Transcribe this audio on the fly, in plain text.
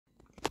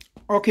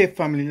Okay,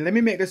 family, let me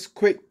make this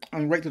quick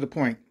and right to the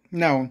point.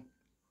 Now,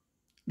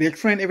 they're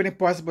trying everything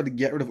possible to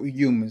get rid of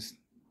humans.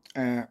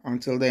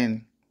 Until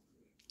then,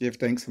 give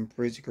thanks and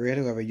praise to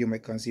Creator, whoever you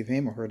might conceive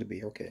him or her to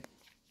be. Okay,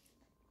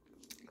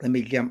 let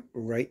me jump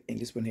right in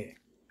this one here.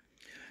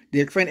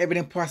 They're trying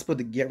everything possible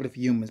to get rid of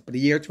humans. By the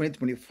year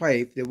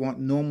 2025, they want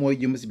no more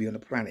humans to be on the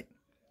planet.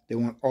 They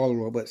want all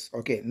robots.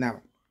 Okay,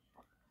 now,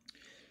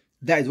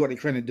 that is what they're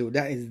trying to do.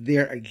 That is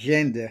their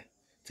agenda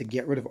to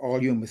get rid of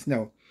all humans.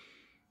 No,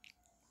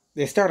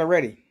 they start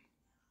already.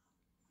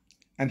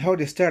 And how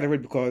they start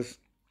already because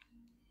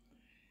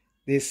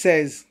they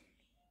says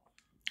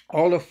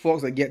all the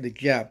folks that get the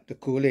job, the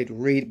Kool-Aid,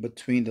 read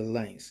between the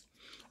lines.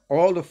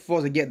 All the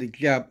folks that get the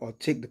job or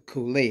take the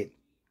Kool-Aid,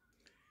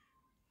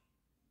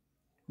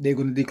 they're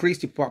going to decrease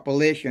the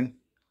population.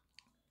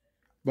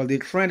 But they're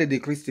trying to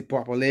decrease the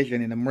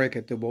population in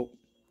America to about,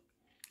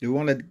 they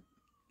want to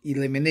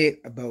eliminate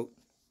about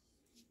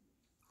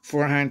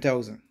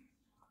 400,000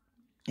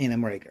 in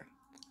America.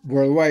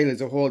 Worldwide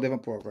is a whole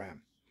different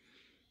program.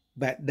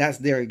 But that's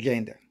their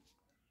agenda.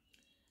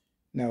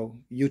 Now,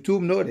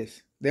 YouTube know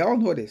this. They all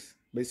know this.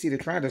 But see, they're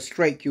trying to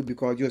strike you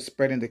because you're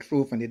spreading the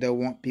truth and they don't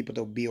want people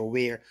to be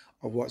aware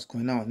of what's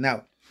going on.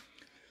 Now,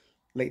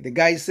 like the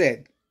guy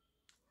said,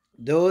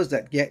 those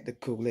that get the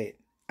Kool-Aid,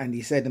 and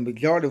he said the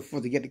majority of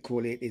folks that get the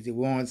Kool-Aid is the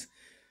ones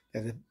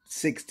that are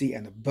 60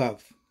 and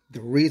above.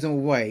 The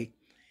reason why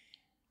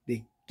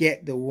they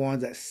get the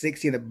ones at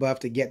 60 and above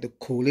to get the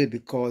Kool-Aid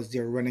because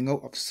they're running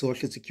out of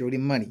Social Security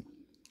money.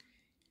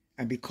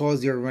 And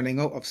because they're running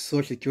out of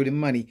Social Security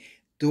money,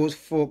 those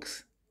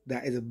folks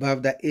that is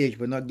above that age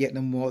will not get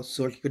no more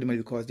Social Security money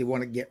because they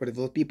want to get rid of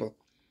those people.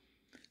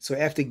 So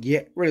after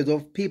get rid of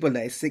those people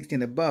that is 60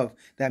 and above,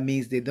 that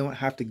means they don't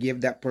have to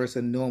give that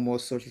person no more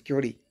Social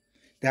Security.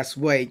 That's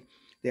why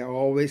they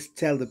always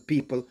tell the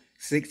people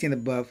 60 and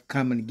above,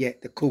 come and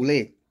get the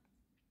Kool-Aid.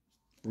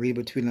 Read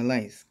between the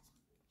lines.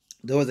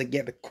 Those that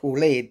get the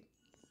Kool-Aid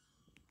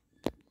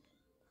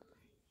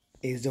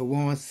is the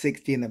ones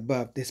 60 and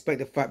above, despite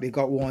the fact they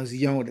got ones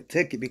young that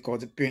take it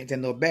because the parents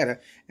know better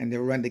and they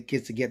run the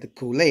kids to get the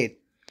Kool-Aid.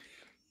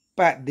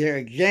 But their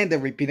agenda,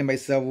 repeating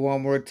myself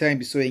one more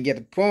time so you can get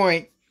the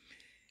point,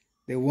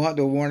 they want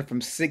the one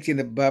from 60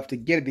 and above to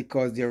get it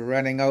because they're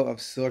running out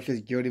of Social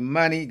Security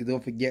money.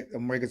 Don't forget,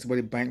 America's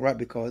already bankrupt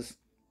because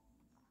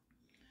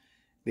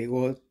they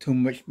owe too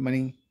much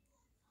money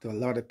to a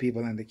lot of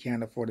people and they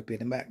can't afford to pay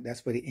them back.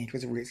 That's why the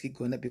interest rates keep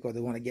going up because they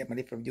want to get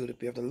money from you to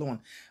pay off the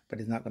loan. But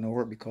it's not going to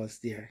work because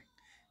they're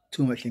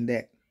too much in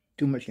debt.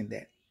 Too much in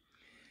debt.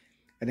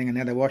 I think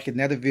I watched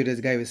another video.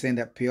 This guy was saying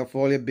that pay off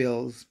all your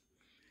bills,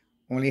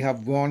 only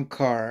have one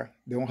car,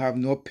 they don't have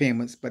no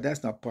payments, but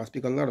that's not possible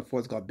because a lot of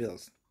folks got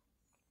bills.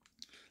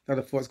 A lot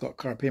of folks got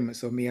car payments,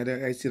 so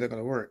I see that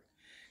going to work.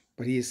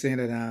 But he is saying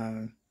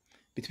that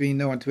between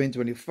now and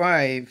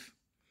 2025,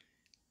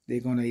 they're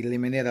going to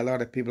eliminate a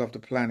lot of people off the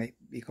planet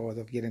because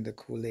of getting the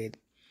Kool-Aid.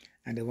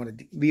 And they want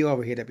to, we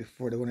already heard that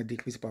before, they want to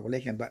decrease the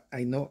population. But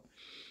I know,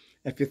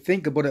 if you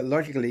think about it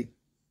logically,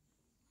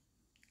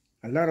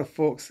 a lot of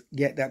folks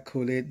get that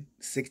Kool-Aid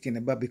 60 and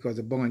above because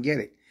they're born and get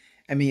it.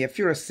 I mean, if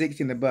you're a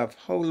 60 and above,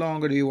 how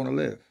longer do you want to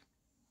live?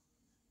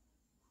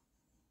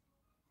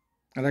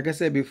 And like I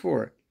said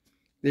before,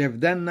 they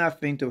have done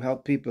nothing to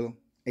help people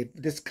of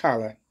this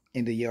color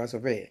in the years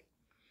of A.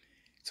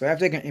 So if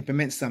they can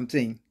implement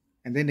something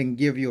and then they can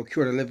give you a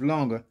cure to live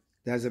longer,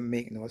 doesn't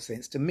make no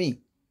sense to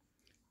me.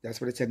 That's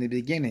what I said in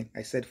the beginning.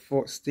 I said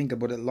folks think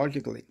about it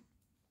logically.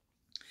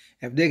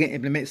 If they can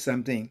implement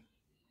something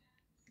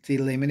to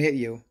eliminate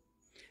you,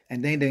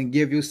 and then they can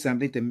give you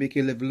something to make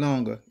you live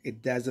longer,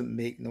 it doesn't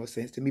make no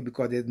sense to me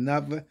because they've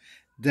never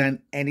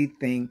done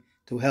anything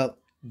to help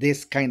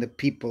this kind of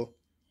people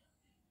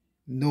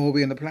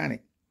nowhere on the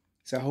planet.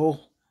 So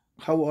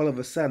how all of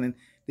a sudden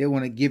they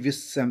want to give you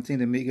something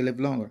to make you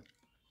live longer?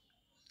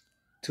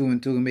 Two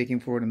and two making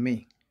four to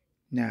me.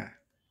 Nah.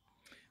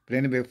 But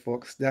anyway,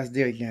 folks, that's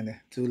their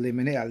agenda, to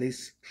eliminate at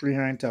least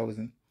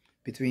 300,000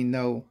 between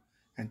now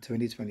and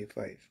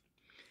 2025.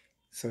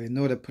 So you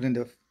know they're putting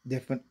the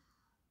different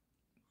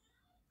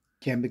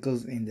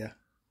chemicals in the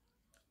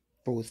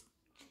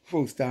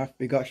food stuff.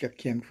 You got your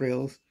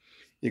chemtrails,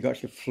 you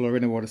got your fluoride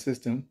in the water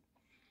system,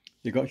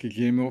 you got your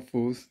GMO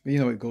foods. You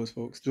know it goes,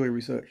 folks. Do your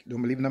research.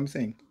 Don't believe what I'm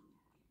saying.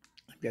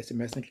 That's the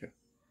messenger.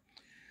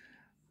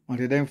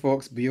 Until then,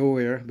 folks, be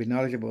aware, be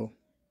knowledgeable.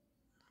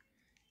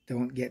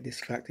 Don't get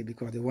distracted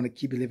because they want to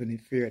keep you living in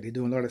fear. They're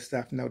doing a lot of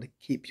stuff now to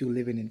keep you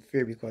living in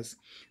fear because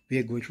we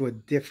are going through a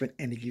different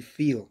energy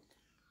field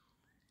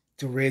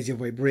to raise your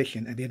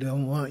vibration, and they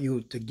don't want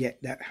you to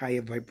get that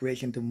higher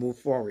vibration to move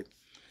forward.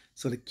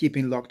 So they're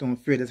keeping locked down in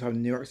fear. That's how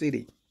New York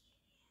City.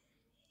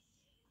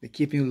 They're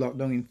keeping you locked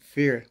down in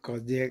fear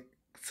because they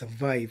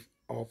survive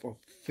off of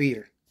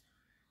fear.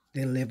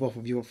 They live off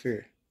of your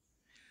fear.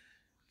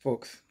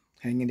 Folks,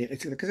 hang in there.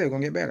 It's because they're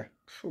going to get better.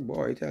 Oh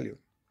boy, I tell you.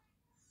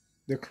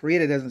 The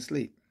creator doesn't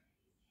sleep.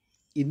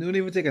 He don't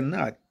even take a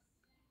nut.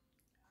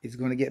 It's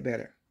going to get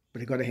better.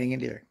 But you got to hang in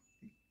there.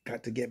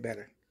 Got to get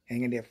better.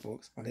 Hang in there,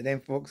 folks. Until then,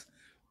 folks,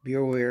 be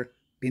aware,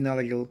 Be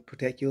knowledgeable.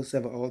 Protect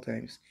yourself at all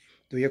times.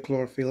 Do your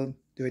chlorophyll.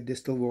 Do your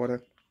distilled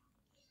water.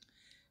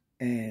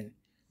 And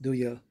do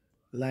your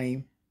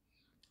lime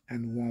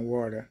and warm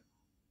water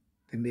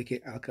to make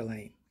it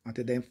alkaline.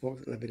 Until then,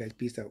 folks, love you guys.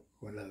 Peace out.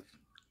 One love.